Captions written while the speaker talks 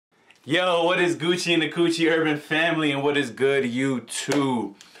Yo, what is Gucci and the Coochie Urban family, and what is good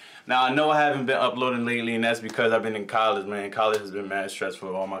YouTube? Now, I know I haven't been uploading lately, and that's because I've been in college, man. College has been mad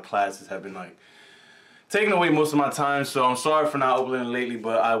stressful. All my classes have been like taking away most of my time, so I'm sorry for not uploading lately,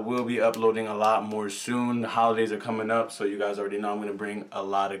 but I will be uploading a lot more soon. The holidays are coming up, so you guys already know I'm going to bring a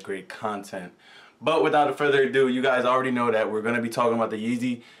lot of great content. But without further ado, you guys already know that we're going to be talking about the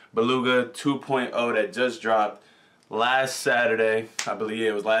Yeezy Beluga 2.0 that just dropped last Saturday. I believe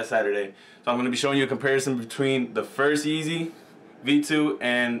it was last Saturday. So I'm going to be showing you a comparison between the first Yeezy V2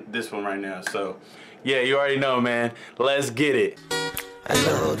 and this one right now. So yeah, you already know, man. Let's get it. I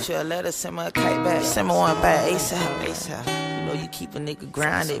told you, let her send my kite back. Send me one back ASAP. You know you keep a nigga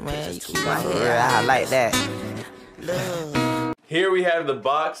grounded, man. You keep my head. I like that. Love. Here we have the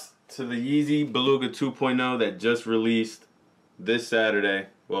box to the Yeezy Beluga 2.0 that just released this Saturday.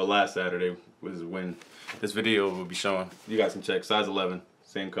 Well, last Saturday was when this video will be showing. You guys can check. Size 11.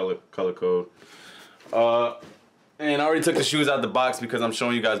 Same color code. And I already took the shoes out of the box because I'm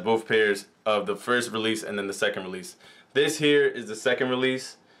showing you guys both pairs of the first release and then the second release. This here is the second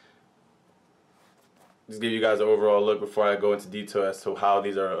release. Just give you guys an overall look before I go into detail as to how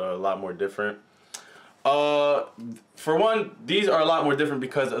these are a lot more different. For one, these are a lot more different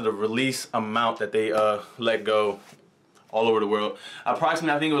because of the release amount that they let go all over the world.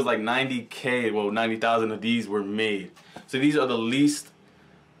 Approximately, I think it was like 90K, well 90,000 of these were made. So these are the least,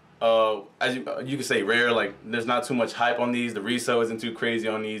 as you could say, rare. Like, there's not too much hype on these. The resale isn't too crazy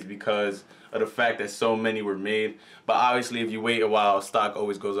on these because of the fact that so many were made. But obviously, if you wait a while, stock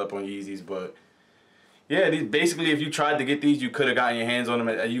always goes up on Yeezys. But yeah, these, basically, if you tried to get these, you could have gotten your hands on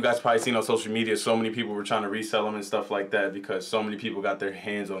them. You guys probably seen on social media, so many people were trying to resell them and stuff like that because so many people got their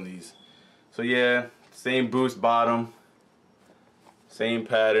hands on these. So yeah, same boost bottom. Same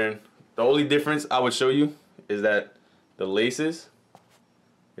pattern. The only difference I would show you is that the laces,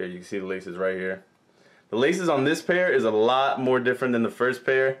 here you can see the laces right here. The laces on this pair is a lot more different than the first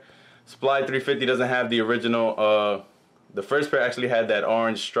pair. Supply 350 doesn't have the original, the first pair actually had that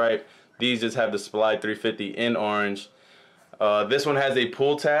orange stripe. These just have the Supply 350 in orange. This one has a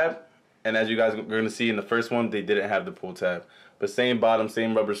pull tab, and as you guys are going to see in the first one, they didn't have the pull tab. But same bottom,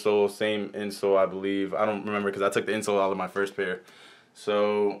 same rubber sole, same insole, I believe. I don't remember because I took the insole out of my first pair.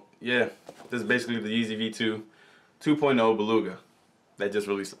 So yeah, this is basically the Yeezy V2 2.0 Beluga that just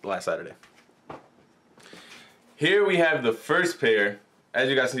released last Saturday. Here we have the first pair. As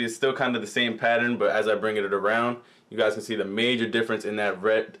you guys see, it's still kind of the same pattern, but as I bring it around, you guys can see the major difference in that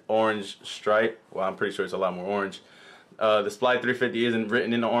red-orange stripe. Well, I'm pretty sure it's a lot more orange. The Supply 350 isn't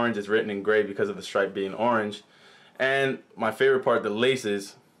written in orange, it's written in gray because of the stripe being orange. And my favorite part, the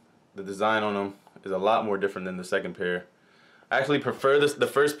laces, the design on them is a lot more different than the second pair. I actually prefer the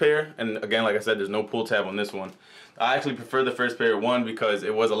first pair, and again, like I said, there's no pull tab on this one. I actually prefer the first pair, one, because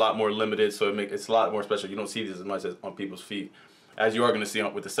it was a lot more limited, so it's a lot more special. You don't see these as much as on people's feet, as you are going to see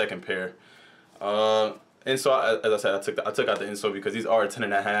with the second pair. And so, as I said, I took out the insole because these are a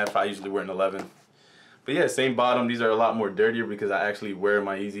 10.5. I usually wear an 11. But yeah, same bottom. These are a lot more dirtier because I actually wear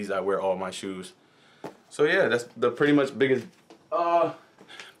my Yeezys. I wear all my shoes. So yeah, that's the pretty much biggest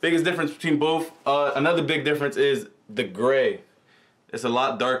difference between both. Another big difference is the gray. It's a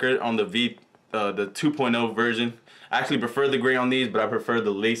lot darker on the 2.0 version. I actually prefer the gray on these, but I prefer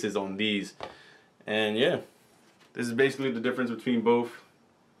the laces on these. And yeah, this is basically the difference between both.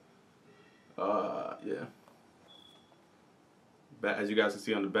 Yeah. As you guys can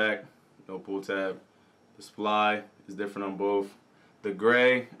see on the back, no pull tab. The supply is different on both. The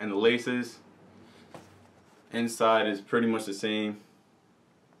gray and the laces inside is pretty much the same.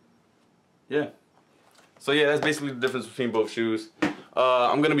 Yeah. So yeah, that's basically the difference between both shoes.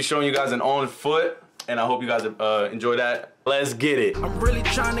 I'm going to be showing you guys an on foot, and I hope you guys enjoy that. Let's get it. I'm really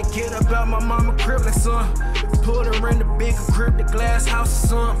trying to get up out my mama crib like son. Put her in the bigger crib, the glass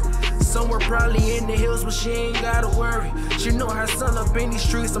house or something. Somewhere probably in the hills, but she ain't gotta worry. She know her son up in these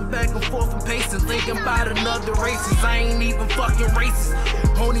streets. I'm back and forth and pacing, thinking about another races. I ain't even fucking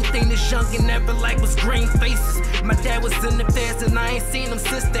racist. Only thing this youngin' never liked was green faces. My dad was in the past and I ain't seen him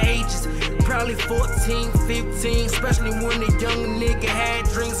since the ages. Probably 14, 15, especially when the young nigga had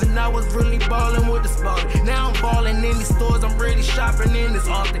drinks and I was really ballin' with the spot. Now I'm ballin' in these stores, I'm really shopping in this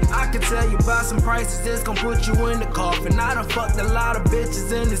often. I can tell you about some prices that's gon' put you in the coffin. I done fucked a lot of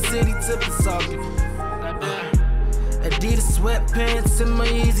bitches in the city to be soft. Adidas sweatpants and my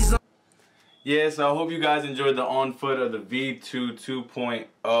Yeezys. Yeah, so I hope you guys enjoyed the on foot of the V2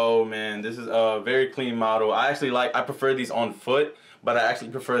 2.0, man. This is a very clean model. I prefer these on foot, but I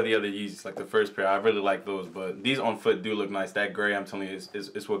actually prefer the other Yeezys, like the first pair. I really like those, but these on foot do look nice. That gray, I'm telling you,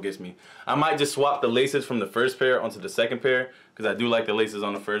 is what gets me. I might just swap the laces from the first pair onto the second pair, because I do like the laces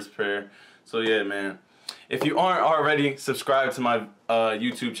on the first pair. So yeah, man. If you aren't already subscribed to my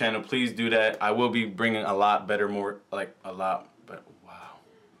YouTube channel, please do that. I will be bringing a lot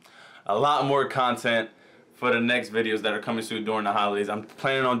more content for the next videos that are coming soon during the holidays. I'm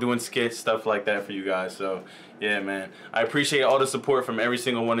planning on doing skits, stuff like that for you guys. So yeah, man, I appreciate all the support from every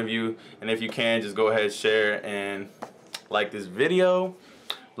single one of you. And if you can, just go ahead, share, and like this video.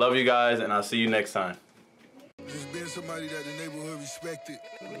 Love you guys, and I'll see you next time. Just being somebody that the neighborhood respected,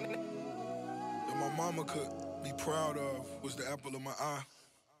 that my mama could be proud of, was the apple of my eye.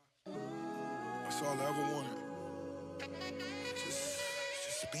 That's all I ever wanted. Just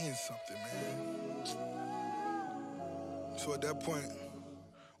being something, man. So at that point,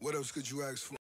 what else could you ask for?